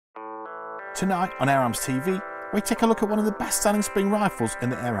Tonight on Air Arms TV, we take a look at one of the best selling spring rifles in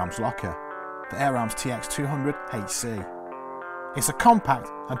the Air Arms locker, the Air Arms TX200 HC. It's a compact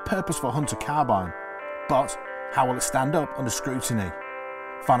and purposeful hunter carbine, but how will it stand up under scrutiny?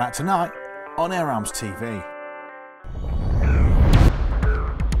 Find out tonight on Air Arms TV.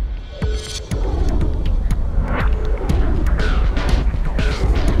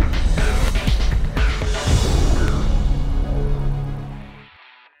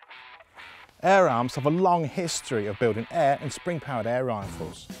 Air Arms have a long history of building air and spring-powered air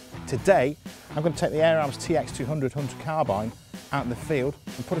rifles. Today, I'm going to take the Air Arms TX200 hunter carbine out in the field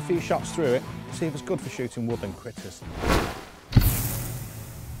and put a few shots through it to see if it's good for shooting woodland critters.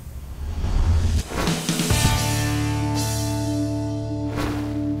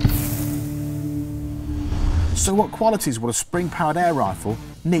 So what qualities will a spring-powered air rifle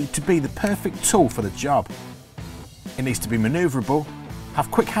need to be the perfect tool for the job? It needs to be manoeuvrable,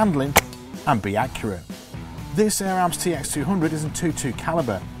 have quick handling, and be accurate. This Air Arms TX200 is in .22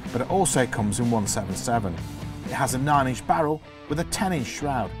 caliber, but it also comes in 177. It has a 9-inch barrel with a 10-inch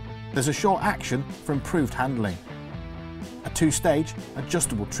shroud. There's a short action for improved handling. A 2-stage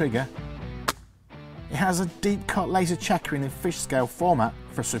adjustable trigger. It has a deep cut laser checkering in fish scale format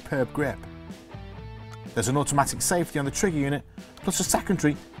for a superb grip. There's an automatic safety on the trigger unit, plus a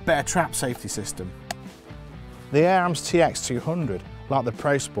secondary bear trap safety system. The Air Arms TX200, like the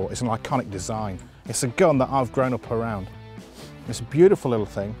Pro Sport, is an iconic design. It's a gun that I've grown up around. It's a beautiful little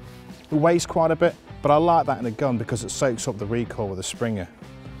thing. It weighs quite a bit, but I like that in a gun because it soaks up the recoil with a Springer.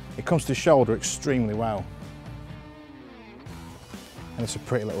 It comes to shoulder extremely well. And it's a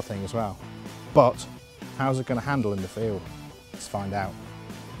pretty little thing as well. But how's it going to handle in the field? Let's find out.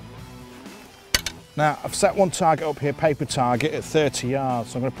 Now, I've set one target up here, paper target, at 30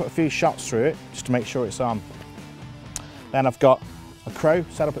 yards. So I'm going to put a few shots through it just to make sure it's on. Then I've got a crow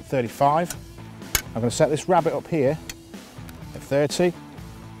set up at 35. I'm going to set this rabbit up here at 30.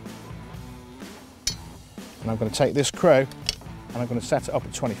 And I'm going to take this crow and I'm going to set it up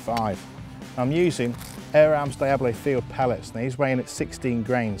at 25. I'm using Air Arms Diablo Field pellets. Now, these weigh in at 16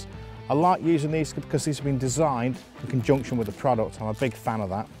 grains. I like using these because these have been designed in conjunction with the product. I'm a big fan of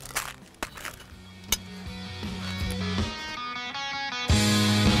that.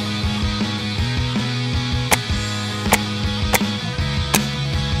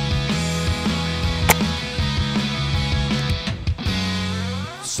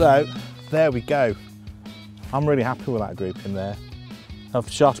 So there we go. I'm really happy with that group in there. I've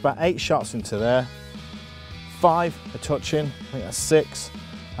shot about 8 shots into there. 5 are touching, I think that's 6.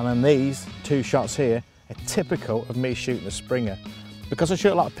 And then these 2 shots here are typical of me shooting a Springer. Because I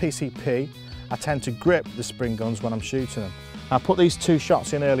shoot a lot of PCP, I tend to grip the spring guns when I'm shooting them. I put these 2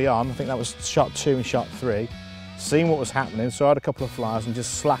 shots in early on, I think that was shot 2 and shot 3, seeing what was happening, so I had a couple of flies and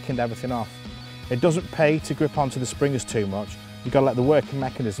just slackened everything off. It doesn't pay to grip onto the Springers too much. You've got to let the working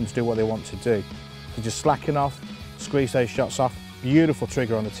mechanisms do what they want to do. So just slacken off, squeeze those shots off. Beautiful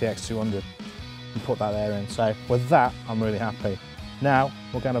trigger on the TX200 and put that there in. So with that, I'm really happy. Now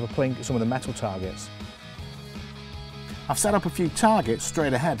we're going to have a plink at some of the metal targets. I've set up a few targets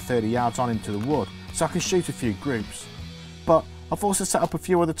straight ahead 30 yards on into the wood so I can shoot a few groups. But I've also set up a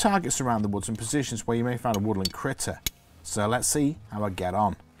few other targets around the woods in positions where you may find a woodland critter. So let's see how I get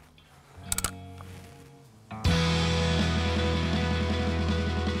on.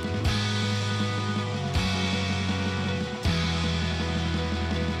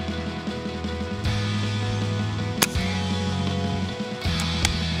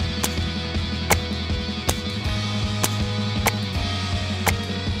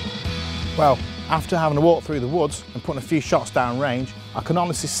 Well, after having a walk through the woods and putting a few shots down range, I can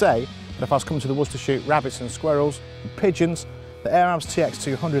honestly say that if I was coming to the woods to shoot rabbits and squirrels and pigeons, the Air Arms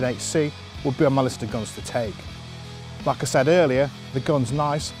TX200 HC would be on my list of guns to take. Like I said earlier, the gun's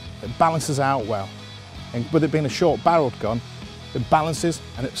nice, it balances out well. And with it being a short barreled gun, it balances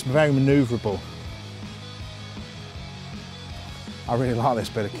and it's very manoeuvrable. I really like this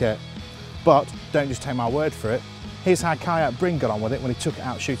bit of kit. But don't just take my word for it. Here's how Kayak Bryn got on with it when he took it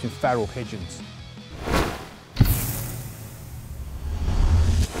out shooting feral pigeons.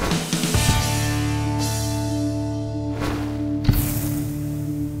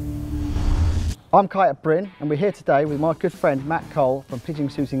 I'm Kayak Bryn and we're here today with my good friend Matt Cole from Pigeon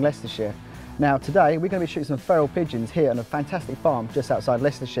Shooting Leicestershire. Now today we're going to be shooting some feral pigeons here on a fantastic farm just outside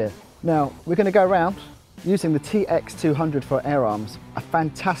Leicestershire. Now we're going to go around using the TX200 for Air Arms, a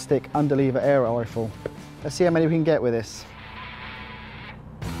fantastic underlever air rifle. Let's see how many we can get with this.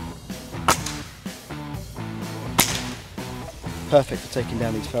 Perfect for taking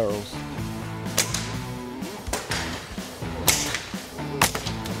down these ferals.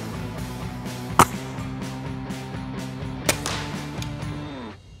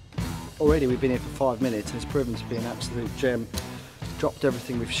 already we've been here for 5 minutes and it's proven to be an absolute gem. Dropped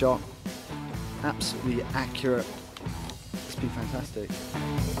everything we've shot, absolutely accurate. It's been fantastic.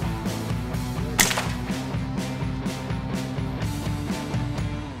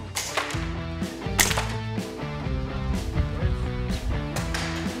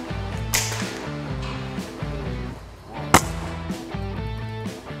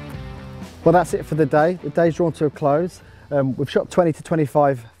 Well, that's it for the day. The day's drawn to a close. We've shot 20 to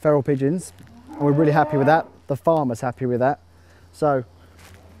 25 feral pigeons and we're really happy with that. The farmer's happy with that. So,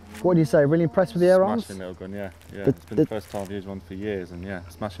 what do you say? Really impressed with the Air Arms? Smashing little gun, yeah. It's been the first time I've used one for years, and yeah,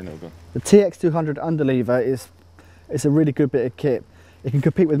 smashing little gun. The TX200 underlever it's a really good bit of kit. It can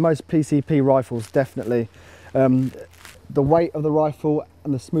compete with most PCP rifles, definitely. The weight of the rifle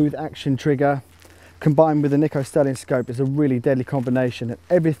and the smooth action trigger, combined with the Nico Sterling scope, is a really deadly combination. And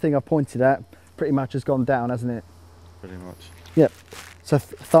everything I pointed at pretty much has gone down, hasn't it? Pretty much. Yep. So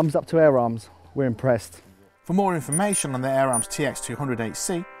thumbs up to Air Arms. We're impressed. For more information on the Air Arms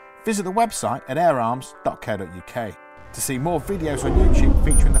TX200HC, visit the website at airarms.co.uk. To see more videos on YouTube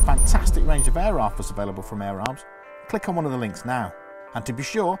featuring the fantastic range of air rifles available from Air Arms, click on one of the links now. And to be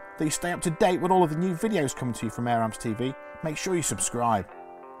sure that you stay up to date with all of the new videos coming to you from Air Arms TV, make sure you subscribe.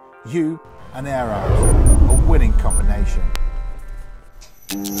 You and Air Arms, a winning combination.